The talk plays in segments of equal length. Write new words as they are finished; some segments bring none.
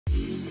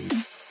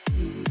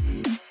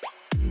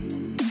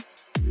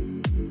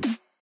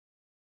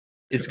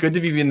It's good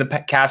to be in the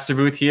caster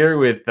booth here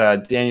with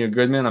Daniel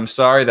Goodman. I'm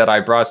sorry that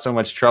I brought so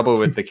much trouble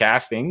with the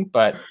casting,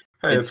 but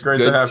hey, it's great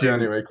to have you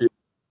anyway, Keith.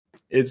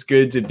 It's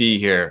good to be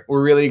here.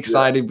 We're really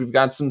excited. We've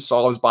got some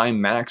solves by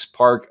Max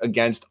Park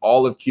against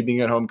all of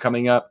Cubing at Home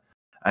coming up.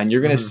 And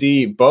you're going to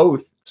see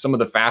both some of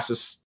the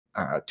fastest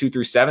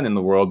 2-7 in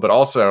the world, but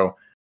also,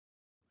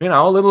 you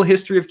know, a little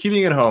history of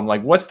Cubing at Home.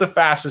 Like, what's the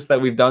fastest that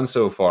we've done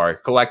so far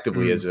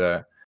collectively as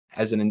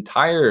an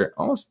entire,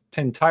 almost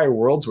entire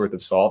world's worth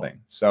of solving.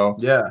 So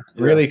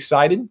really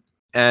excited.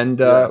 And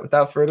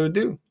without further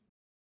ado,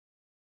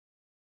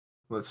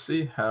 let's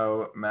see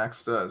how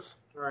Max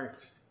does. All right,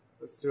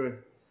 let's do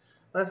it.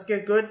 Let's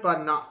get good,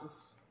 but not.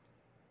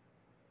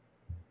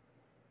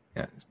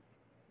 Yeah.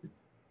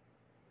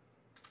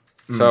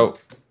 So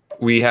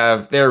we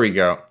have, there we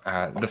go.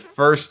 The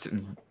first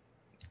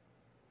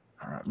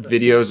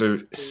videos are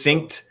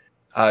synced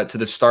to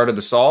the start of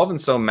the solve, and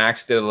so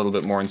Max did a little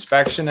bit more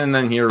inspection, and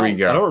then here we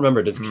go. I don't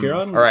remember. Does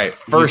Kieran? All right,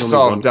 first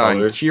solve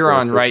done.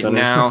 Kieran right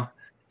now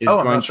is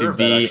going to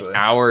be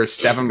our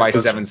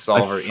 7x7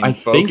 solver in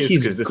focus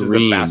because this is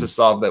the fastest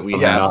solve that we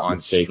have on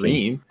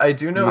stream. I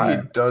do know he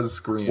does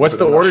green. What's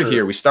the order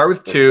here? We start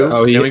with 2,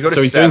 then we go to 7.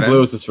 So he's doing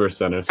blue as his first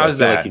center. So how's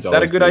that? Is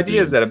that a good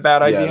idea? Is that a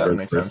bad idea? Yeah, that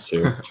makes sense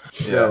too.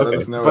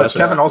 But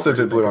Kevin also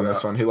did blue on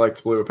this one. He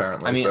liked blue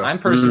apparently. I mean, I'm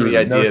personally the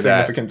idea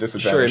that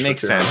disadvantage. Sure, it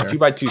makes sense.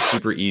 2x2 is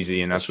super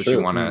easy, and that's what you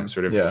want to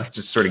sort of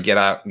just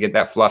get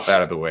that fluff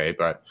out of the way.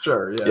 But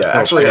sure,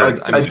 actually,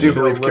 I do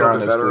believe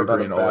Kieran is blue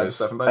green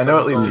always. I know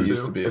at least he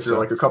used to be. If you're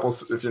like a couple.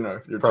 If you know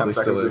you're 10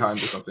 seconds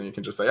behind or something, you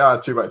can just say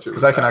 2x2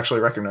 because I can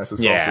actually recognize the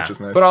solves, which is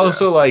nice. But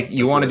also, like,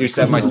 you want to do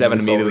 7x7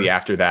 immediately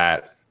after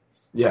that.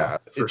 Yeah,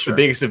 it's the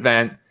biggest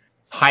event,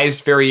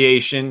 highest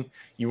variation.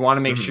 You want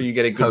to make sure you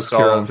get a good How's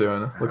solve.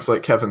 Kieran doing? Looks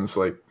like Kevin's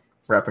like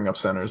wrapping up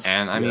centers.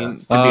 And I mean,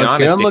 to be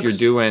honest, if you're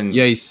doing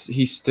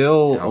he's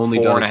still only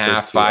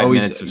 4.5, 5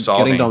 minutes of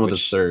solving, getting done with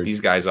his third.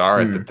 These guys are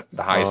at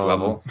the highest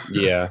level.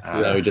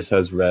 Now he just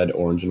has red,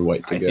 orange, and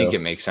white to go. I think it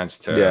makes sense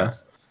to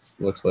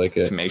looks like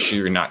it to make sure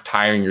you're not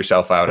tiring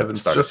yourself out at the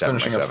start just of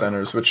finishing up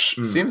centers, which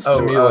seems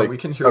to me like we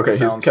can hear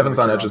Kevin's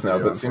on edges now,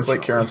 but it seems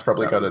like Kieran's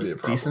probably got a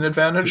decent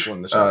advantage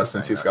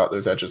since he's got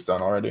those edges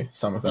done already.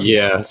 Some of them.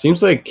 Yeah, it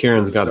seems like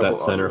Kieran's got that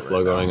center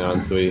flow going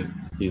on, so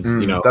he's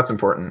you know that's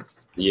important.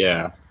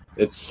 Yeah,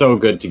 it's so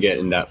good to get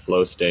in that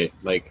flow state.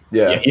 Like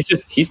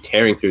he's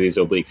tearing through these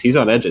obliques. He's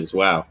on edges.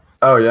 Wow.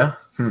 Oh yeah.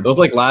 Those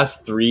like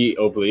last 3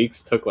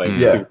 obliques took like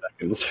 2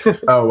 seconds.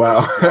 Oh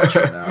wow.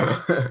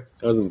 That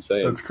was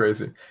insane. That's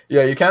crazy.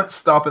 Yeah, you can't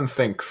stop and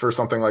think for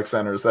something like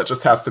centers. That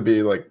just has to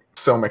be like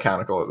so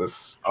mechanical at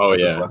this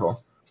this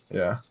level.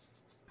 Yeah.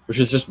 Which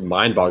is just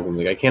mind-boggling.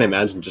 Like I can't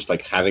imagine just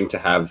like having to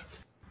have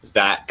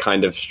that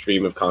kind of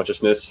stream of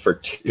consciousness for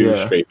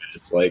 2 straight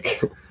minutes.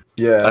 Like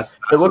that's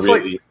it looks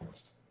really...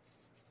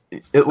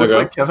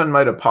 like Kevin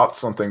might have popped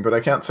something, but I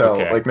can't tell.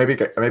 Like maybe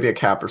a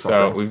cap or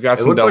something. So we've got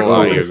some double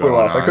audio going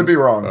on. I could be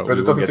wrong, but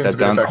it doesn't seem to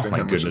be affecting him.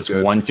 Oh my goodness,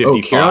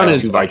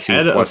 155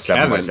 2x2 plus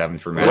 7x7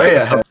 for Max. Way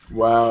ahead.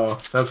 Wow,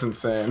 that's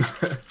insane.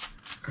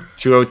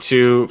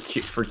 202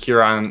 for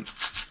Kieran.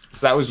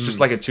 So that was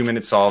just like a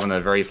 2-minute solve and a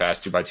very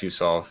fast 2x2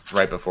 solve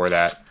right before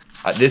that.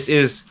 This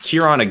is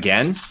Kieran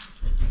again.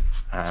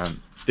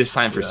 This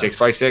time for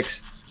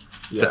 6x6.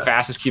 The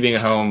fastest cubing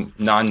at home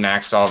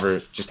non-max solver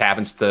just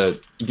happens to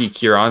be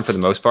Kieran for the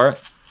most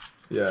part.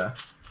 Yeah.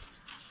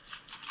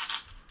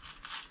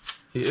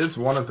 He is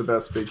one of the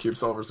best big cube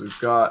solvers we've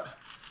got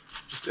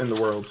just in the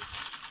world.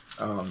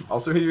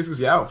 Also, he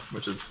uses Yao,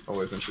 which is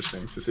always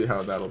interesting to see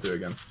how that'll do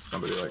against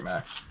somebody like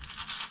Max.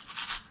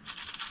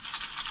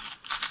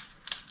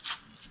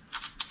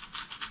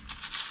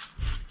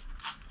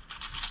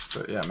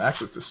 But yeah,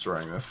 Max is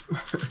destroying this.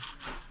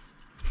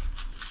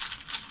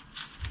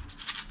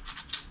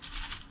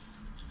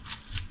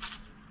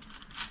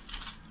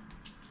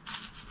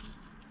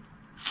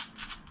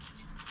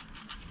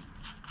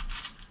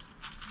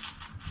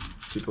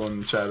 People in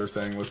the chat are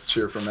saying, let's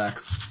cheer for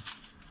Max.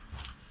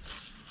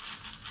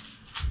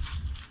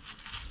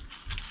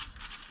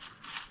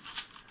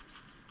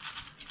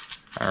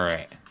 All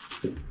right.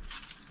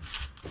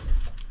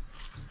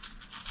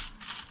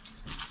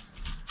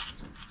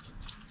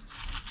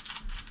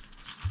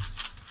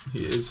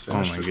 He is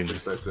finished with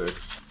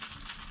 6x6.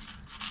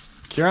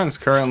 Kieran's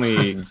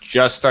currently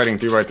just starting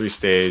 3x3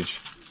 stage.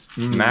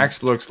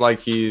 Max looks like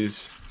he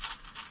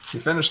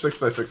finished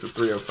 6x6 at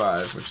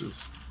 3:05, which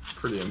is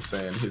pretty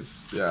insane.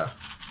 He's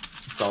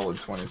solid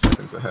 20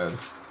 seconds ahead.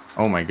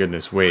 Oh my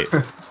goodness, wait.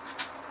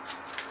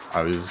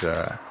 I was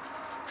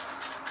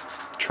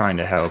trying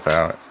to help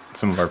out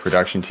some of our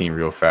production team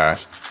real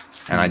fast,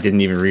 and I didn't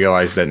even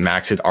realize that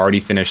Max had already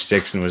finished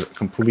 6 and was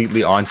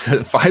completely on to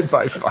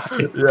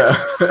 5x5. Yeah.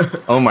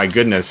 Oh my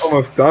goodness.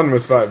 Almost done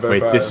with 5x5.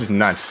 Wait, this is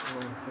nuts.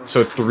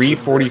 So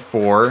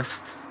 344.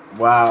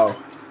 Wow.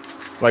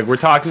 Like we're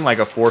talking like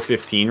a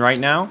 415 right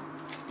now.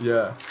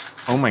 Yeah.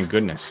 Oh my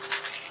goodness.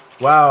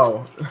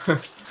 Wow.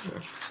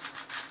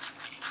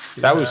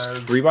 That was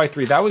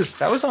 3x3. That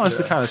was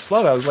honestly kind of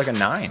slow. That was like a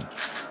 9.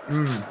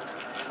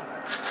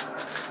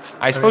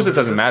 I suppose it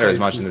doesn't matter as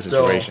much in this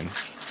situation.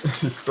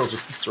 He's still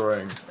just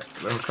destroying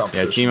no Yeah,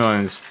 competition.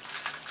 Gmo's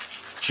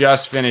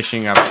just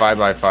finishing up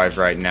 5x5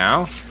 right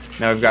now.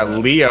 Now we've got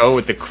Leo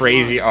with the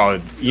crazy.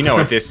 Oh, you know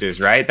what this is,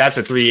 right? That's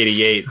a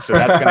 388, so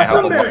that's gonna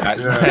help a lot.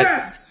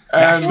 Yeah.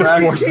 And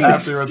Max is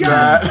happy with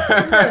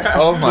that.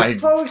 Oh my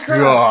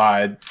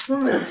god.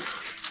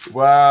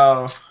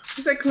 Wow.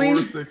 Is that clean?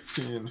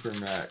 416 for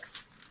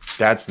Max.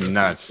 That's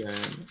nuts.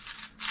 Insane.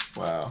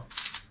 Wow.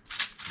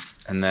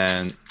 And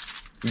then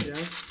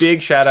Yes.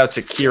 big shout out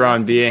to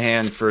Kieran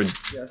Beahan for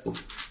Yes.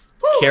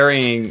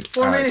 carrying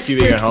 4 minutes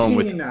cubing at home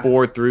with 16.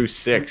 4 through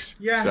 6.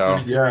 Yes. So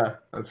Yeah,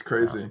 that's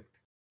crazy.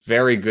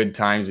 very good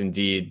times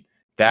indeed.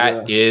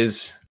 That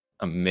is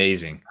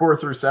amazing. 4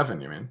 through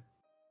 7, you mean?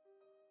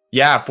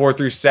 Yeah, 4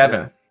 through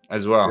 7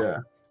 as well. Yeah.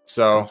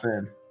 So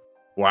Insane.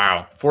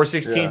 wow.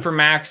 416 Yeah. for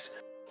Max,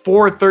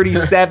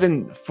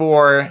 437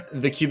 for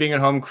the cubing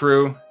at home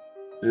crew.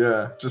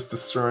 Yeah, just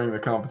destroying the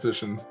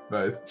competition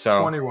by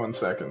So- 21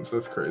 seconds.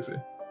 That's crazy.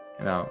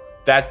 You know,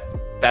 that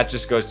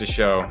just goes to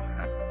show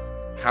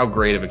how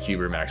great of a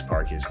cuber Max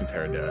Park is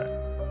compared to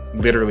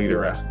literally the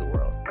rest of the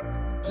world.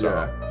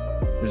 So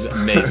this is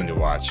amazing to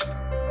watch.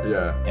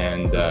 Yeah.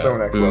 And It's so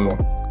next boom,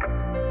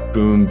 level.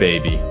 boom,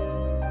 baby.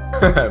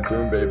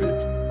 Boom, baby.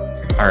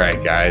 All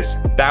right, guys,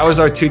 that was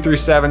our 2 through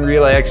 7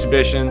 relay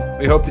exhibition.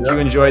 We hope that you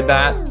enjoyed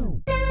that.